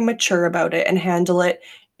be very mature about it and handle it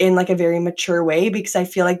in like a very mature way, because I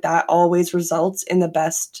feel like that always results in the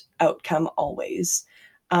best outcome always.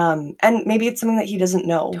 And maybe it's something that he doesn't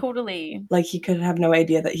know. Totally. Like he could have no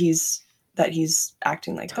idea that he's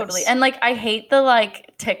acting like totally. this. And like I hate the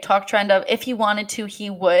like TikTok trend of if he wanted to, he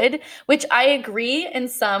would, which I agree in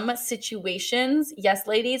some situations. Yes,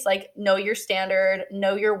 ladies, like know your standard,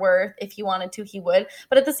 know your worth. If he wanted to, he would.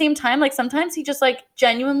 But at the same time, like sometimes he just like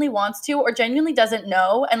genuinely wants to or genuinely doesn't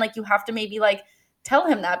know. And like you have to maybe like tell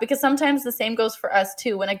him that, because sometimes the same goes for us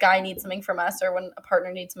too. When a guy needs something from us or when a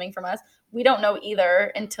partner needs something from us, we don't know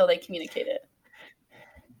either until they communicate it.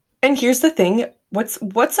 And here's the thing, what's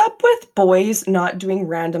up with boys not doing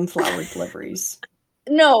random flower deliveries?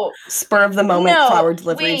 No. Spur of the moment flower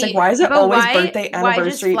deliveries. Like why is it always birthday,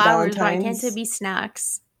 anniversary, flowers? Valentine's? Why can't it be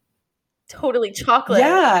snacks? Totally chocolate.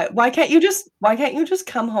 Yeah, why can't you just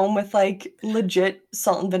come home with like legit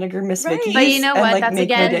salt and vinegar Miss Vickies? But you know what? Like, that's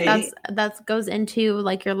again that goes into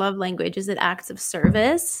like your love language. Is it acts of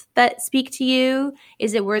service that speak to you?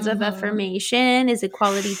 Is it words of affirmation? Is it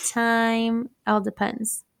quality time? All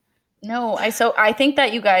depends. No, I think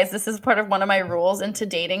that you guys, this is part of one of my rules into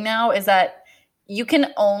dating now, is that you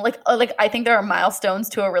can own like I think there are milestones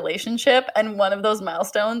to a relationship, and one of those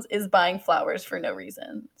milestones is buying flowers for no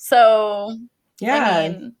reason. So yeah, I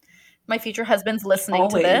mean, my future husband's listening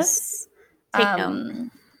to this.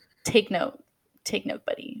 Take note,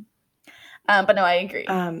 buddy. But no, I agree.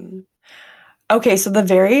 Okay, so the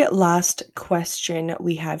very last question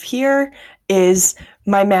we have here is,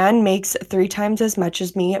 my man makes 3 times as much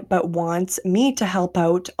as me, but wants me to help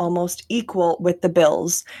out almost equal with the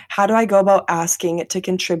bills. How do I go about asking to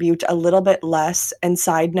contribute a little bit less? And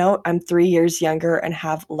side note, I'm 3 years younger and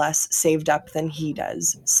have less saved up than he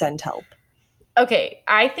does. Send help. Okay,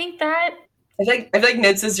 I think that I feel like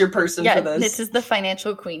Nitz is your person for this. Nitz is the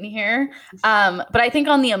financial queen here. But I think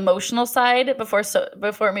on the emotional side, before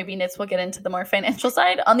maybe Nitz will get into the more financial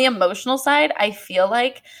side, on the emotional side, I feel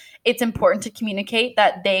like it's important to communicate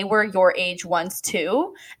that they were your age once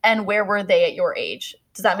too, and where were they at your age?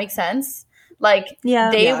 Does that make sense? Like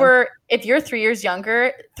they were, if you're 3 years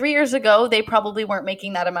younger, 3 years ago, they probably weren't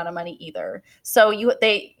making that amount of money either. So you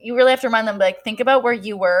really have to remind them, like, think about where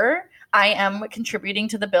you were. I am contributing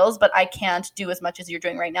to the bills, but I can't do as much as you're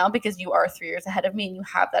doing right now because you are 3 years ahead of me and you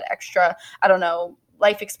have that extra, I don't know,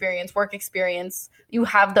 life experience, work experience. You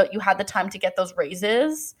had the time to get those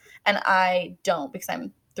raises, and I don't because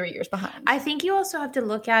I'm 3 years behind. I think you also have to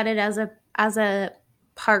look at it as a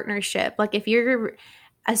partnership. Like if you're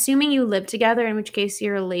assuming you live together, in which case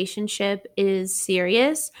your relationship is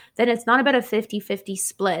serious, then it's not about a 50-50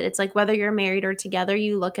 split. It's like whether you're married or together,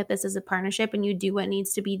 you look at this as a partnership and you do what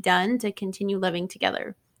needs to be done to continue living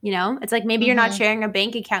together. You know, it's like maybe you're not sharing a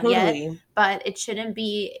bank account yet, but it shouldn't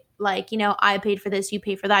be like, you know, I paid for this, you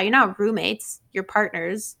pay for that. You're not roommates, you're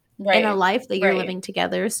partners in a life that you're living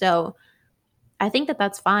together. So I think that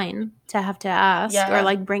that's fine to have to ask or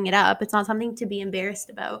like bring it up. It's not something to be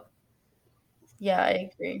embarrassed about. Yeah, I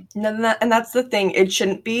agree. And that's the thing. It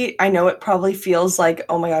shouldn't be. I know it probably feels like,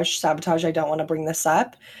 oh my gosh, sabotage, I don't want to bring this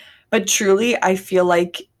up. But truly, I feel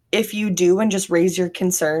like if you do and just raise your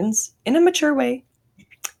concerns in a mature way,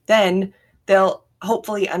 then they'll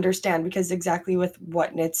hopefully understand, because exactly with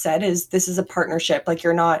what Nit said is this is a partnership. Like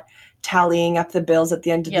you're not tallying up the bills at the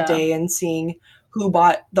end of the day and seeing who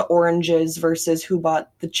bought the oranges versus who bought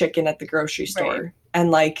the chicken at the grocery store and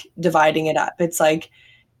like dividing it up. It's like,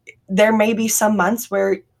 there may be some months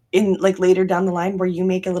where in like later down the line where you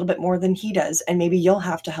make a little bit more than he does, and maybe you'll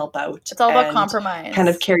have to help out. It's all about compromise. Kind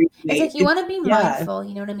of carry the weight. It's like you want to be mindful,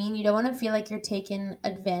 you know what I mean? You don't want to feel like you're taken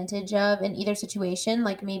advantage of in either situation.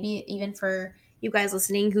 Like maybe even for you guys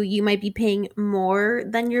listening who you might be paying more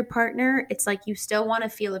than your partner, it's like you still want to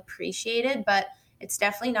feel appreciated, but it's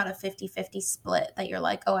definitely not a 50-50 split that you're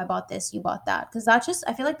like, oh, I bought this, you bought that. Because that's just,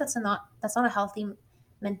 I feel like that's not a healthy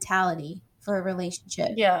mentality for a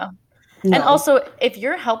relationship. Yeah. No. And also, if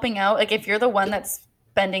you're helping out, like if you're the one that's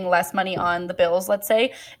spending less money on the bills, let's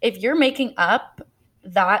say, if you're making up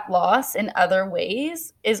that loss in other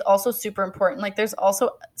ways is also super important. Like there's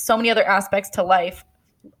also so many other aspects to life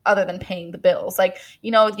other than paying the bills. Like,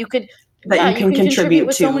 you know, you could you can contribute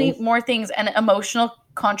with to so many more things, and emotional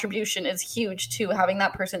contribution is huge too. Having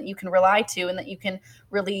that person that you can rely to and that you can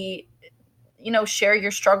really, you know, share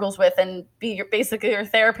your struggles with and be basically your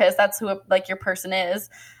therapist. That's who like your person is.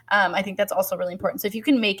 I think that's also really important. So if you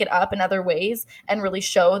can make it up in other ways and really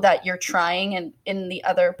show that you're trying and in the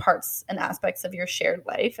other parts and aspects of your shared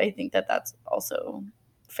life, I think that that's also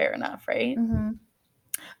fair enough, right? Mm-hmm.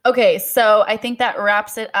 Okay, so I think that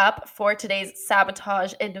wraps it up for today's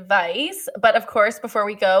sabotage advice. But of course, before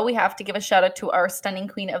we go, we have to give a shout out to our stunning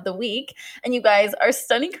queen of the week. And you guys, our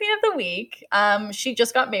stunning queen of the week, she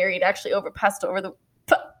just got married, actually passed over the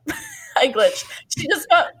I glitched. She just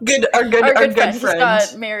got our good friend just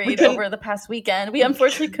got married over the past weekend. We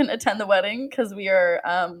unfortunately couldn't attend the wedding because we are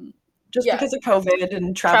because of COVID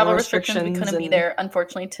and travel restrictions. We couldn't be there,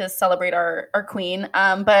 unfortunately, to celebrate our queen.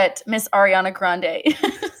 But Miss Ariana Grande,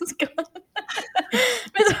 Miss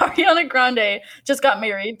Ariana Grande just got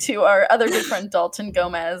married to our other good friend Dalton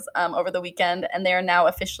Gomez over the weekend, and they are now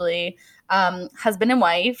officially husband and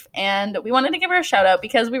wife. And we wanted to give her a shout out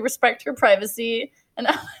because we respect her privacy and.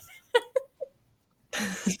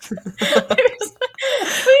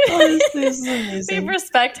 we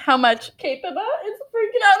respect how much K-Papa is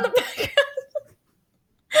freaking out in the background.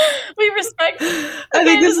 We respect. I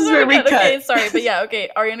think this is where we cut. Okay, sorry, but yeah, okay.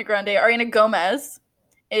 Ariana Gomez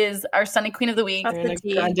is our stunning queen of the week.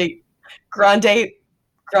 Ariana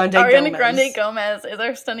Grande Gomez is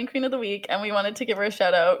our stunning queen of the week, and we wanted to give her a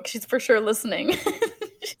shout out. She's for sure listening.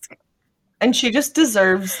 And she just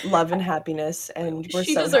deserves love and happiness, and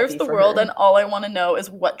she deserves the world. And all I want to know is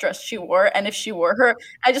what dress she wore, and if she wore her.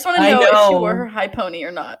 I just want to know if she wore her high pony or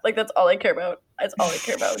not. Like that's all I care about. That's all I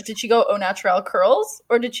care about. Did she go au naturel curls,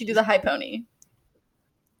 or did she do the high pony?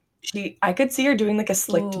 I could see her doing like a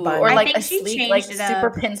slicked bun, or like a sleek, like super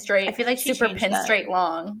pin straight. I feel like super pin straight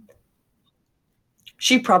long.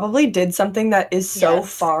 She probably did something that is so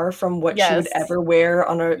far from what she would ever wear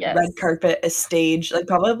on a red carpet, a stage. Like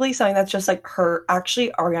probably something that's just like her, actually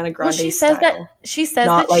Ariana Grande she says style. She says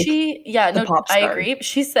that like I agree.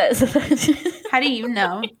 She says How do you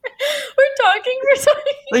know? We're talking.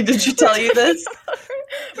 Like, did she tell you this?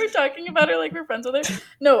 We're talking about her like we're friends with her.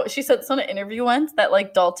 No, she said this on an interview once that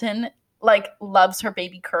like Dalton like loves her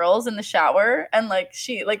baby curls in the shower, and like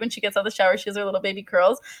she like when she gets out of the shower she has her little baby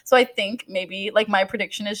curls. So I think maybe like my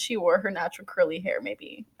prediction is she wore her natural curly hair.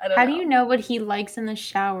 Maybe I don't know. How do you know what he likes in the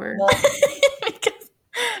shower?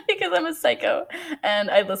 because I'm a psycho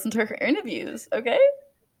and I listen to her interviews. Okay,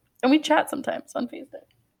 and we chat sometimes on Facebook.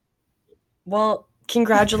 Well,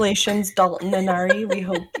 congratulations, Dalton and Ari. We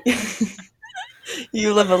hope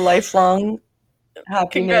you live a lifelong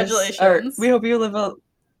happiness. Congratulations. We hope you live a.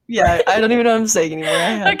 Yeah, I don't even know what I'm saying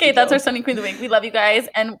anymore. Okay, that's our stunning queen of the week. We love you guys,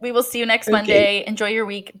 and we will see you next Monday. Enjoy your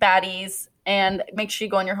week, baddies, and make sure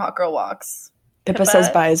you go on your hot girl walks. Pippa says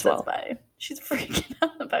bye as well. Bye. She's freaking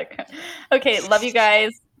out in the background. Okay, love you guys.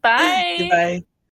 Bye. Goodbye.